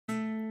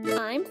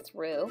I'm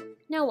through.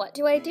 Now what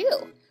do I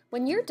do?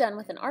 When you're done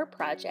with an art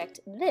project,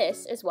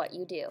 this is what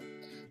you do.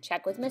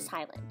 Check with Miss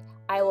Highland.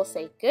 I will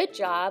say good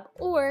job,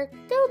 or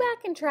go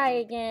back and try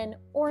again,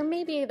 or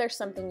maybe there's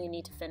something you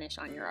need to finish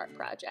on your art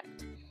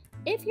project.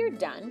 If you're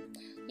done,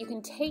 you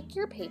can take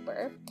your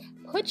paper,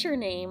 put your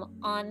name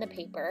on the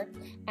paper,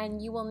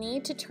 and you will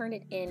need to turn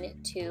it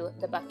into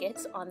the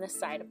buckets on the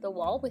side of the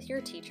wall with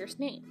your teacher's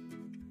name.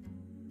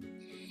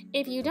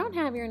 If you don't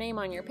have your name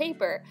on your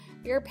paper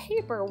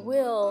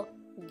will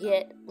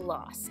get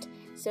lost.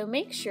 So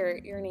make sure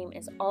your name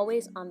is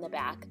always on the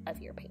back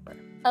of your paper.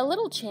 A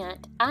little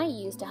chant I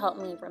use to help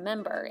me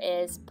remember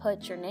is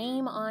put your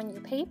name on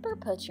your paper,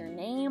 put your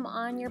name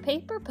on your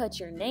paper, put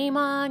your name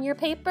on your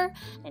paper,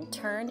 and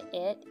turn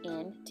it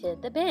into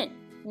the bin.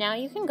 Now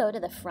you can go to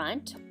the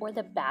front or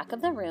the back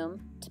of the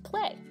room to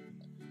play.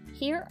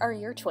 Here are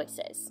your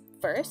choices.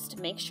 First,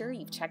 make sure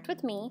you've checked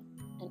with me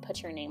and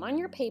put your name on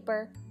your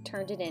paper,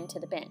 turned it into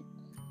the bin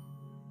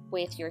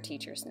with your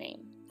teacher's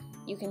name.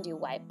 You can do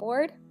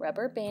whiteboard,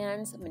 rubber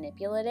bands,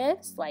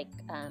 manipulatives like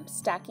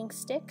stacking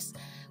sticks,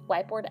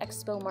 whiteboard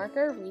expo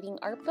marker, reading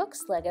art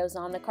books, Legos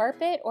on the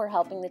carpet, or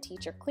helping the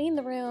teacher clean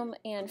the room,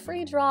 and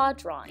free draw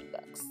drawing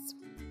books.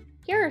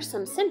 Here are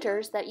some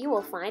centers that you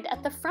will find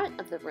at the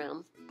front of the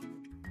room.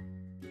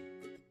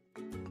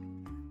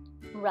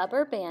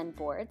 Rubber band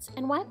boards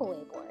and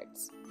wipe-away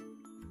boards.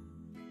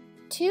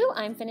 Two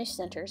unfinished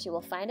centers you will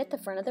find at the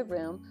front of the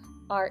room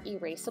are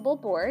erasable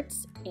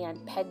boards and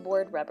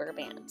pegboard rubber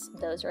bands.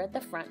 Those are at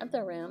the front of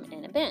the room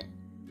in a bin.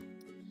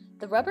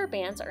 The rubber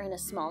bands are in a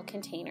small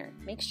container.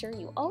 Make sure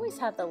you always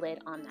have the lid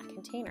on that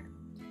container.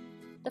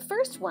 The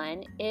first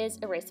one is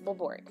erasable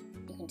board.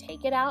 You can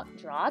take it out,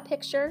 draw a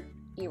picture,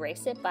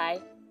 erase it by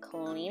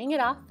cleaning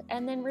it off,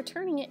 and then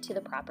returning it to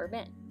the proper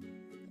bin.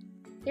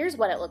 Here's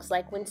what it looks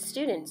like when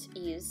students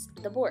use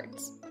the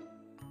boards.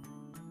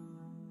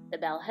 The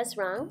bell has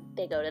rung,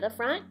 they go to the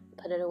front,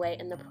 put it away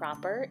in the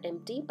proper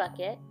empty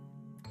bucket,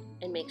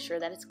 and make sure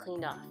that it's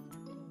cleaned off.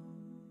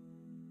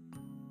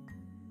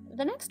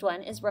 The next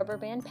one is rubber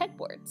band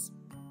pegboards.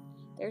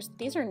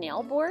 These are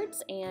nail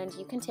boards, and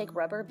you can take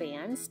rubber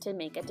bands to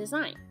make a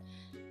design.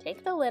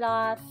 Take the lid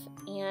off,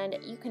 and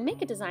you can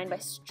make a design by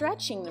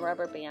stretching the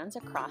rubber bands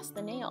across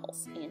the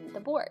nails in the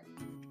board.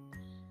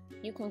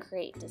 You can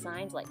create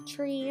designs like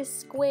trees,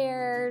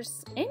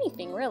 squares,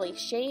 anything really,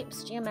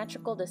 shapes,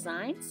 geometrical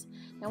designs.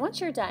 Now once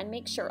you're done,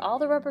 make sure all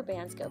the rubber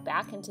bands go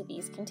back into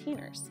these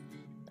containers.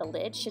 The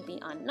lid should be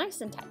on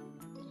nice and tight.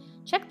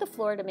 Check the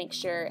floor to make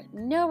sure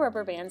no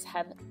rubber bands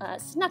have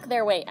snuck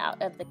their way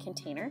out of the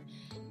container,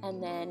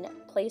 and then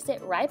place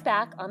it right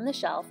back on the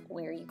shelf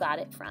where you got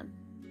it from.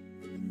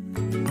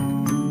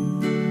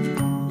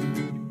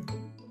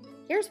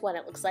 Here's what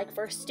it looks like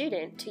for a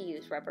student to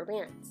use rubber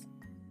bands.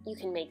 You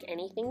can make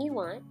anything you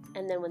want,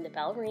 and then when the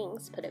bell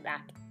rings, put it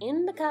back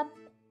in the cup.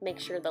 Make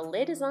sure the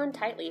lid is on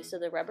tightly so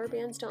the rubber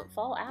bands don't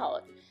fall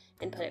out,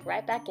 and put it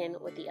right back in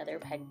with the other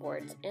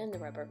pegboards and the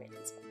rubber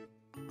bands.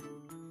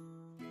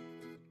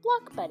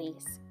 Block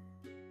buddies.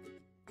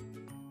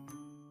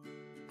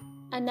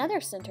 Another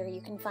center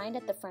you can find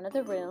at the front of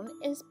the room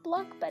is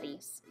block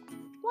buddies.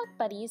 Block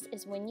buddies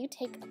is when you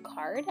take a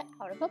card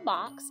out of a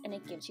box and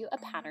it gives you a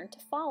pattern to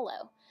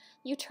follow.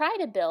 You try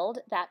to build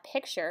that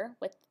picture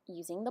with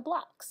using the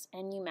blocks,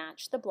 and you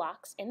match the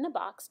blocks in the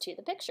box to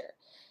the picture.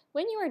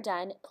 When you are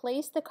done,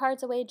 place the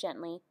cards away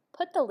gently,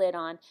 put the lid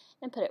on,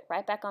 and put it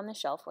right back on the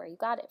shelf where you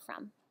got it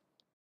from.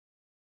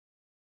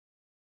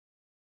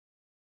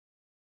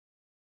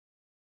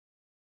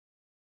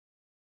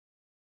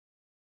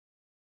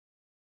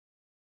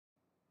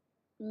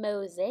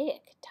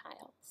 Mosaic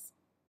tiles.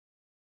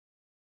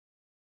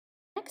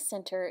 Next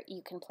center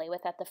you can play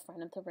with at the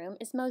front of the room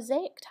is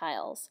mosaic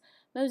tiles.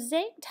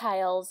 Mosaic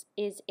tiles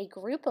is a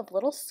group of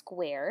little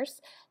squares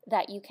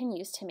that you can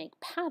use to make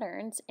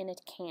patterns in a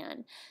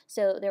can.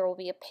 So there will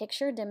be a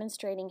picture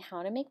demonstrating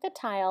how to make the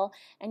tile,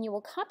 and you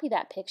will copy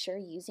that picture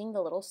using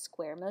the little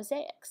square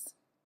mosaics.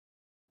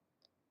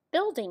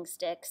 Building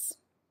sticks.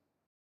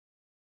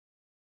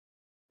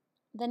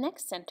 The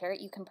next center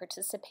you can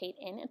participate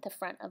in at the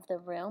front of the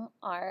room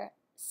are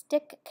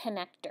stick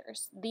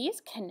connectors.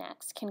 These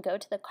connects can go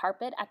to the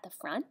carpet at the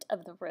front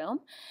of the room.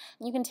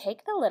 You can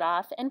take the lid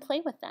off and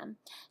play with them.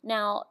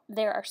 Now,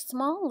 there are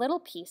small little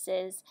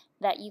pieces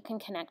that you can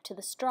connect to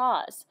the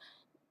straws.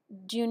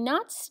 Do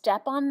not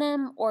step on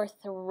them or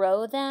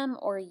throw them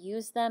or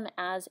use them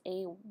as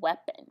a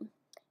weapon.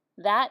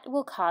 That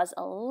will cause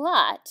a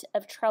lot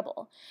of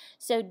trouble.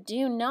 So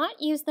do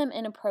not use them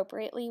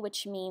inappropriately,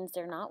 which means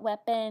they're not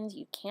weapons,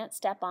 you can't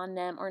step on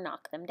them or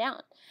knock them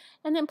down.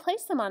 And then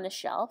place them on the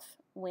shelf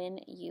when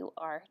you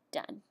are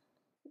done.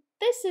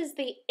 This is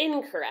the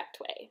incorrect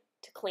way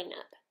to clean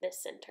up this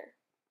center.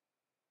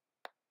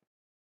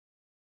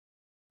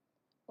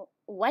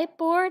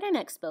 Whiteboard and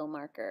expo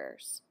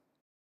markers.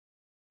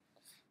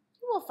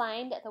 You will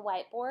find the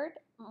whiteboard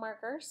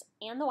markers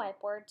and the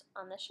whiteboards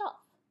on the shelf.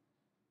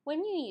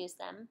 When you use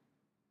them,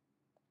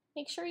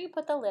 make sure you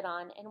put the lid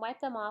on and wipe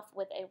them off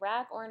with a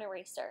rag or an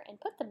eraser and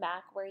put them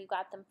back where you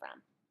got them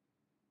from.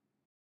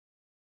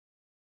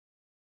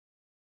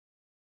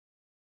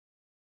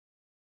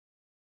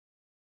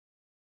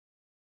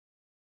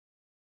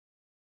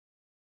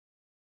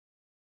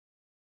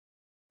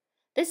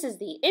 This is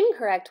the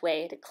incorrect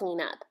way to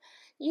clean up.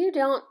 You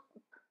don't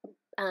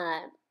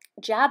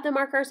jab the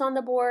markers on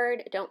the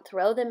board, don't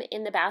throw them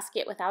in the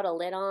basket without a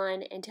lid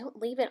on, and don't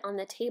leave it on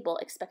the table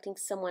expecting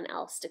someone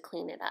else to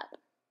clean it up.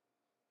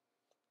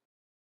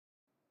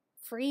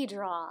 Free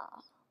draw.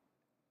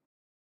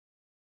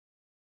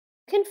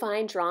 You can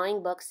find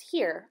drawing books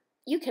here.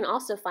 You can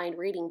also find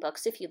reading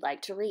books if you'd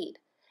like to read.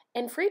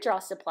 And free draw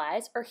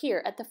supplies are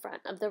here at the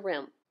front of the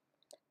room.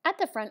 At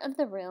the front of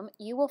the room,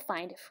 you will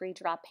find free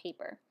draw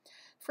paper.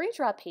 Free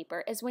draw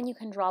paper is when you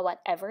can draw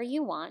whatever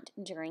you want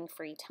during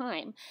free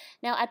time.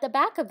 Now, at the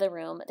back of the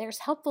room, there's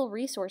helpful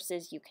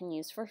resources you can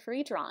use for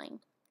free drawing.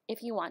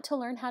 If you want to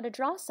learn how to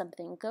draw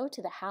something, go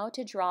to the How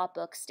to Draw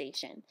book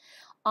station.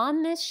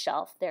 On this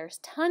shelf, there's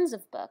tons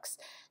of books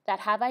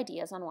that have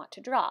ideas on what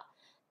to draw.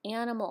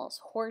 Animals,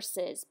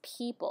 horses,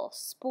 people,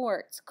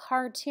 sports,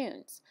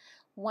 cartoons.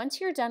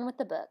 Once you're done with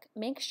the book,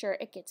 make sure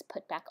it gets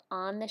put back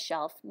on the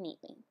shelf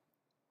neatly.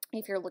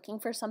 If you're looking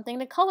for something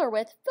to color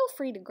with, feel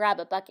free to grab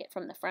a bucket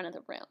from the front of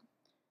the room.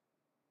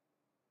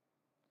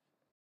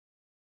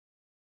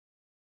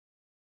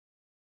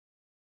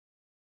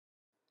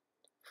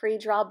 Free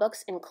draw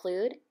books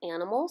include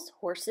animals,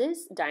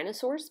 horses,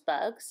 dinosaurs,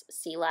 bugs,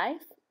 sea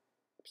life,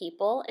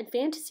 people, and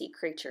fantasy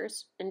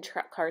creatures, and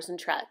cars and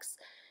trucks.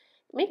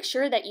 Make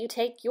sure that you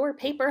take your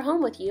paper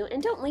home with you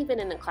and don't leave it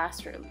in the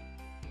classroom.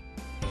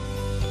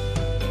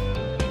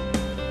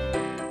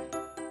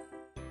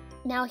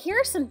 Now, here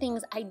are some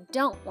things I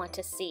don't want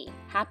to see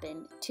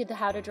happen to the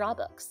How to Draw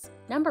books.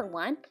 Number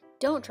 1,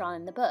 don't draw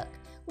in the book.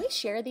 We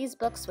share these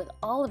books with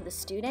all of the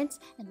students,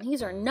 and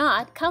these are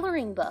not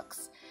coloring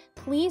books.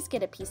 Please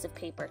get a piece of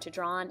paper to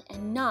draw on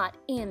and not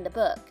in the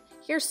book.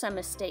 Here's some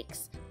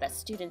mistakes that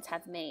students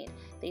have made.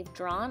 They've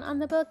drawn on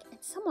the book and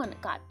someone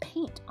got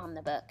paint on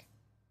the book.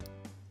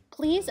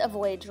 Please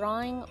avoid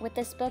drawing with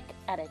this book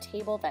at a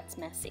table that's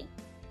messy.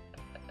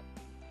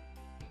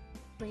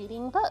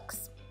 Reading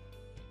books.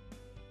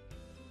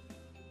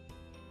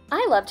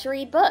 I love to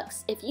read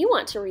books. If you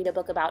want to read a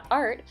book about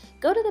art,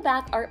 go to the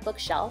back art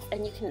bookshelf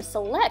and you can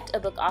select a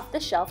book off the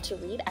shelf to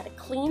read at a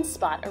clean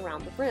spot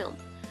around the room.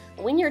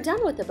 When you're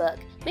done with the book,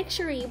 make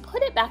sure you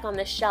put it back on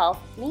the shelf,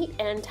 neat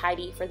and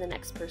tidy for the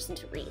next person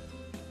to read.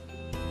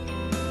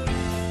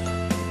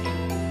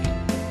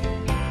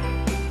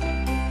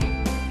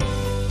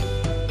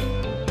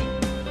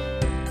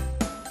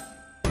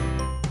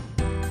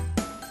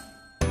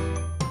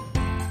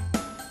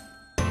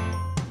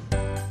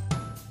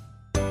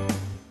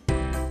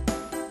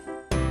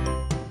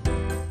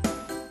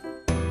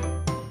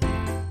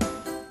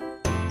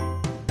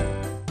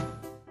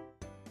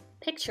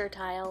 Picture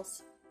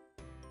tiles.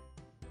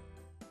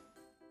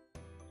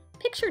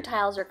 Picture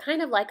tiles are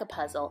kind of like a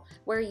puzzle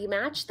where you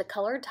match the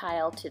colored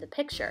tile to the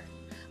picture.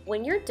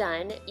 When you're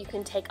done, you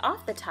can take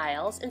off the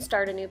tiles and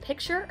start a new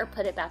picture or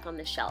put it back on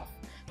the shelf.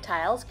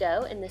 Tiles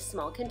go in this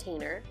small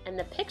container and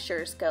the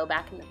pictures go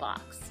back in the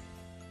box.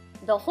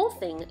 The whole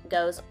thing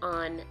goes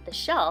on the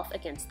shelf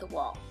against the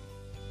wall.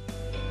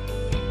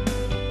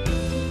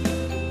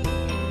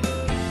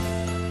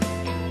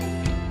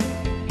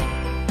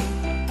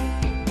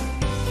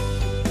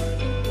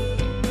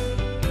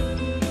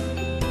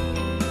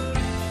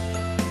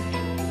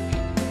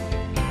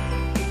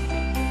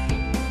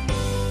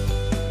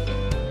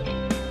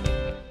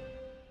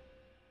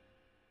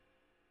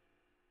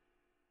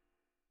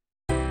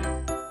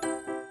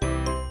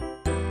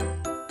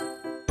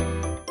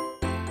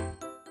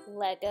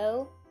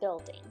 Lego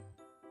building.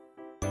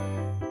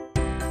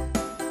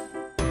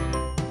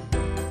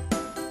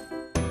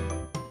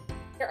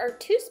 There are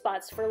 2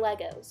 spots for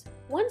Legos.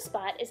 One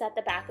spot is at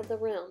the back of the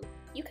room.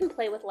 You can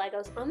play with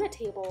Legos on the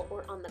table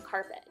or on the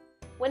carpet.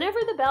 Whenever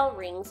the bell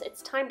rings,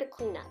 it's time to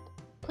clean up.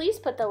 Please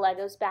put the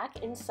Legos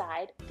back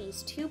inside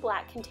these 2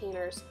 black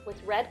containers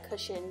with red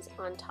cushions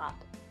on top.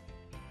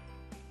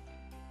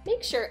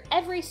 Make sure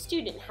every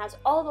student has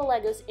all the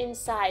Legos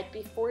inside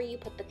before you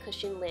put the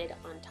cushion lid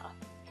on top.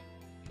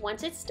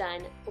 Once it's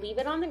done, leave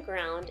it on the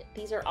ground.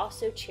 These are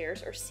also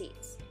chairs or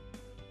seats.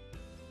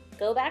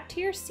 Go back to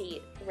your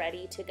seat,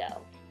 ready to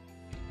go.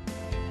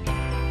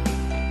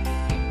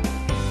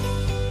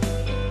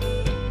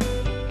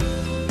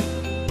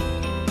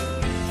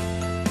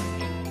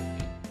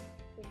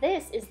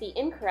 This is the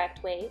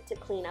incorrect way to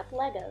clean up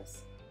Legos.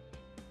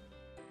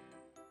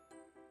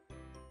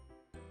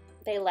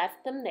 They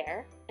left them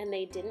there and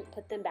they didn't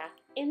put them back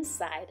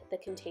inside the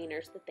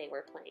containers that they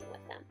were playing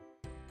with them.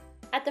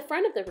 At the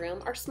front of the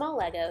room are small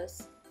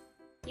Legos.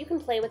 You can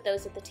play with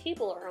those at the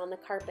table or on the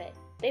carpet.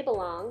 They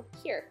belong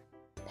here.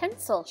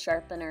 Pencil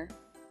sharpener.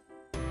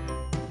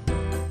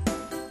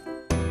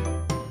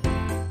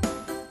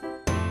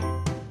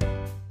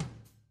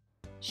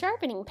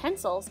 Sharpening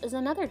pencils is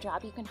another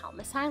job you can help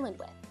Miss Highland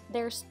with.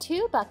 There's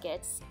 2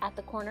 buckets at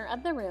the corner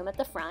of the room at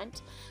the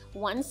front.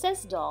 One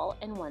says dull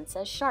and one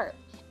says sharp.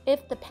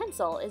 If the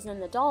pencil is in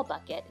the dull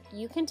bucket,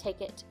 you can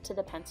take it to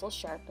the pencil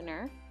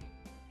sharpener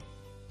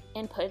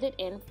and put it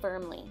in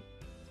firmly.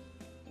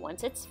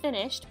 Once it's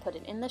finished, put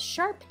it in the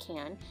sharp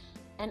can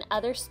and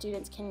other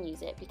students can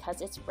use it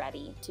because it's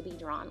ready to be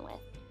drawn with.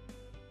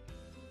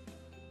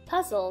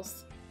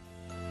 puzzles.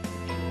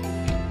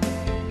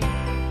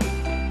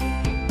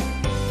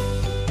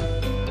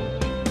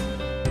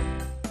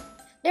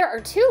 There are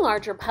two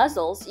larger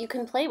puzzles you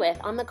can play with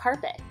on the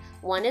carpet.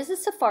 One is a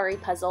safari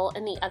puzzle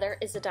and the other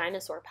is a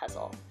dinosaur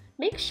puzzle.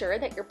 Make sure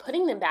that you're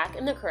putting them back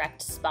in the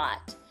correct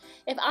spot.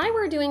 If I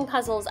were doing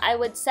puzzles, I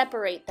would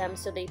separate them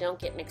so they don't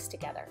get mixed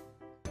together.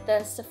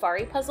 The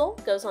safari puzzle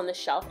goes on the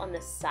shelf on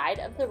the side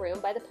of the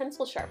room by the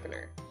pencil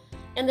sharpener,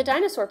 and the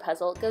dinosaur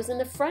puzzle goes in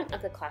the front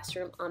of the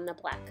classroom on the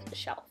black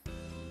shelf.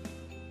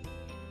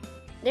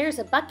 There's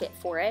a bucket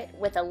for it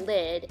with a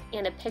lid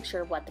and a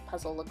picture of what the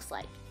puzzle looks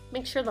like.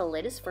 Make sure the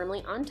lid is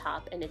firmly on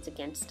top and it's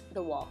against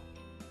the wall.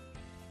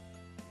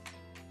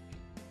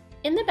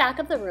 In the back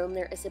of the room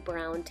there is a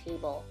brown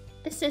table.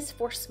 This is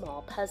for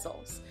small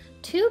puzzles.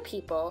 2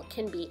 people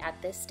can be at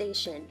this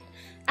station.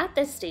 At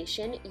this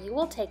station, you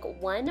will take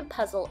one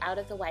puzzle out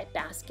of the white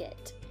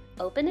basket,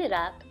 open it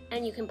up,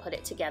 and you can put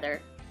it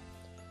together.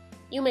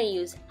 You may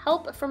use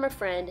help from a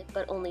friend,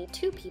 but only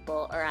 2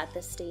 people are at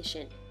this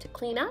station. To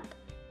clean up,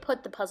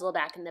 put the puzzle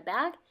back in the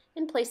bag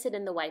and place it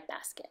in the white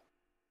basket.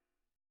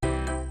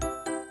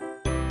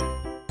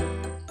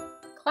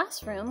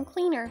 Classroom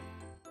cleaner.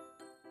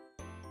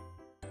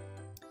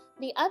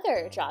 The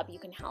other job you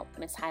can help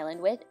Miss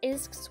Highland with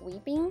is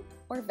sweeping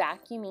or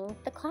vacuuming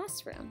the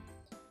classroom.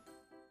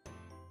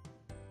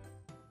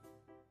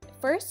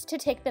 First, to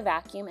take the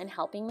vacuum and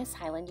helping Miss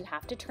Highland, you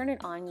have to turn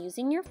it on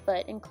using your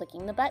foot and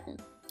clicking the button.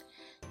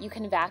 You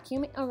can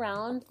vacuum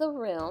around the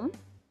room,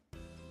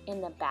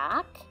 in the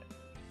back,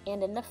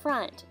 and in the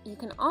front. You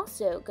can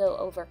also go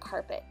over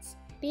carpets.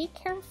 Be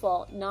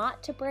careful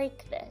not to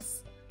break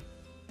this.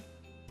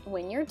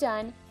 When you're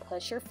done,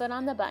 push your foot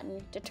on the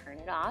button to turn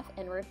it off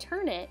and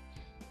return it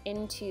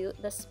into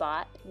the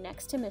spot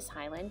next to Miss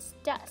Highland's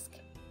desk,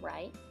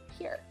 right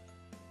here.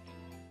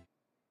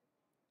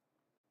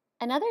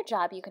 Another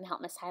job you can help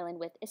Miss Highland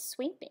with is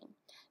sweeping.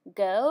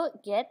 Go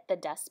get the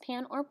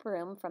dustpan or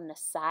broom from the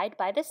side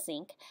by the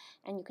sink,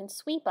 and you can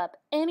sweep up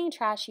any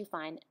trash you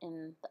find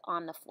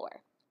on the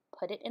floor.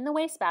 Put it in the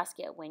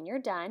wastebasket when you're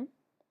done,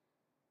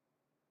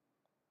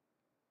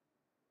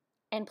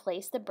 and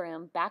place the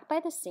broom back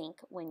by the sink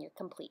when you're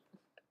complete.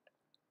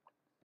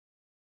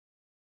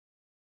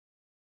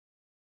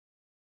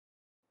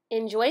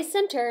 Enjoy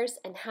Centers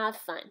and have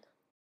fun.